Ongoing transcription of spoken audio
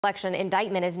Election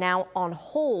indictment is now on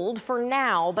hold for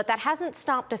now, but that hasn't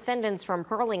stopped defendants from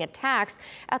hurling attacks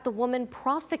at the woman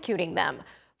prosecuting them.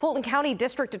 Fulton County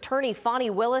District Attorney Fani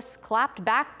Willis clapped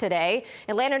back today.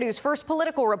 Atlanta News first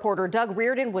political reporter Doug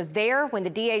Reardon was there when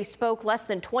the DA spoke less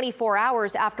than 24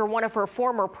 hours after one of her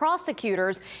former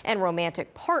prosecutors and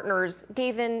romantic partners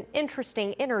gave an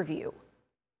interesting interview.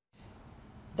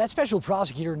 That special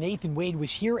prosecutor, Nathan Wade, was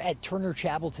here at Turner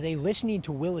Chapel today listening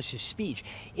to Willis's speech.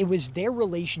 It was their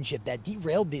relationship that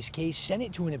derailed this case, sent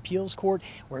it to an appeals court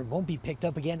where it won't be picked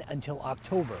up again until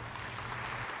October.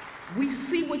 We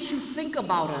see what you think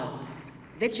about us,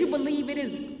 that you believe it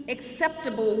is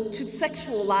acceptable to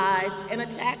sexualize and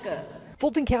attack us.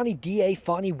 Fulton County DA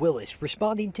Fani Willis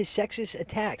responding to sexist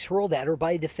attacks hurled at her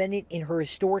by a defendant in her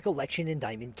historic election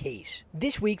indictment case.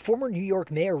 This week, former New York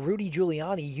Mayor Rudy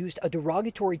Giuliani used a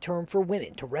derogatory term for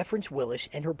women to reference Willis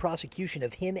and her prosecution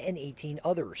of him and 18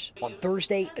 others. On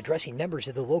Thursday, addressing members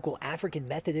of the local African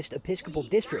Methodist Episcopal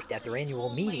District at their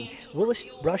annual meeting, Willis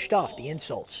brushed off the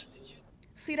insults.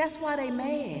 See, that's why they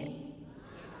mad.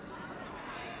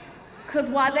 Because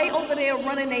while they over there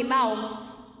running their mouth,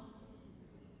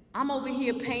 I'm over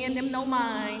here paying them no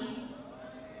mind,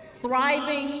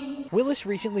 thriving. Willis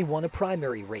recently won a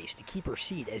primary race to keep her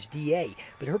seat as DA,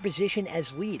 but her position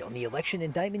as lead on the election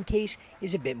indictment case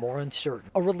is a bit more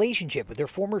uncertain. A relationship with her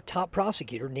former top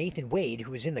prosecutor, Nathan Wade,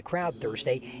 who was in the crowd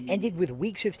Thursday, ended with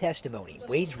weeks of testimony,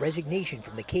 Wade's resignation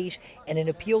from the case, and an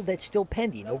appeal that's still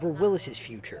pending over Willis's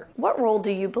future. What role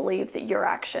do you believe that your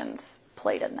actions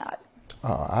played in that?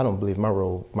 I don't believe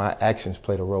my actions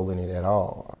played a role in it at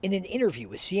all. In an interview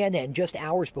with CNN just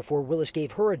hours before Willis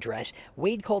gave her address,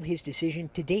 Wade called his decision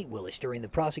to date Willis during the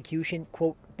prosecution,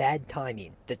 quote, bad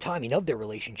timing. The timing of their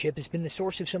relationship has been the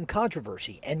source of some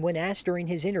controversy, and when asked during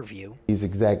his interview, these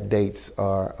exact dates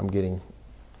are, I'm getting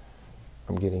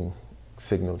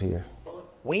signaled here.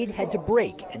 Wade had to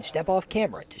break and step off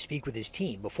camera to speak with his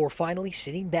team before finally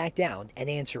sitting back down and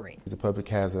answering. The public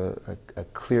has a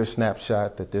clear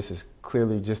snapshot that this is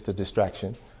clearly just a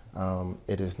distraction.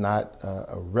 It is not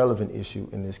a relevant issue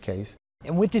in this case.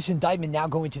 And with this indictment now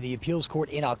going to the appeals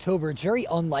court in October, it's very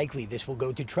unlikely this will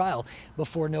go to trial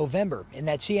before November. In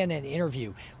that CNN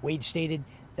interview, Wade stated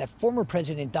that former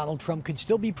President Donald Trump could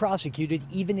still be prosecuted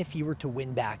even if he were to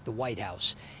win back the White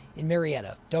House. In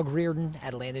Marietta, Doug Reardon,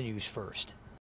 Atlanta News First.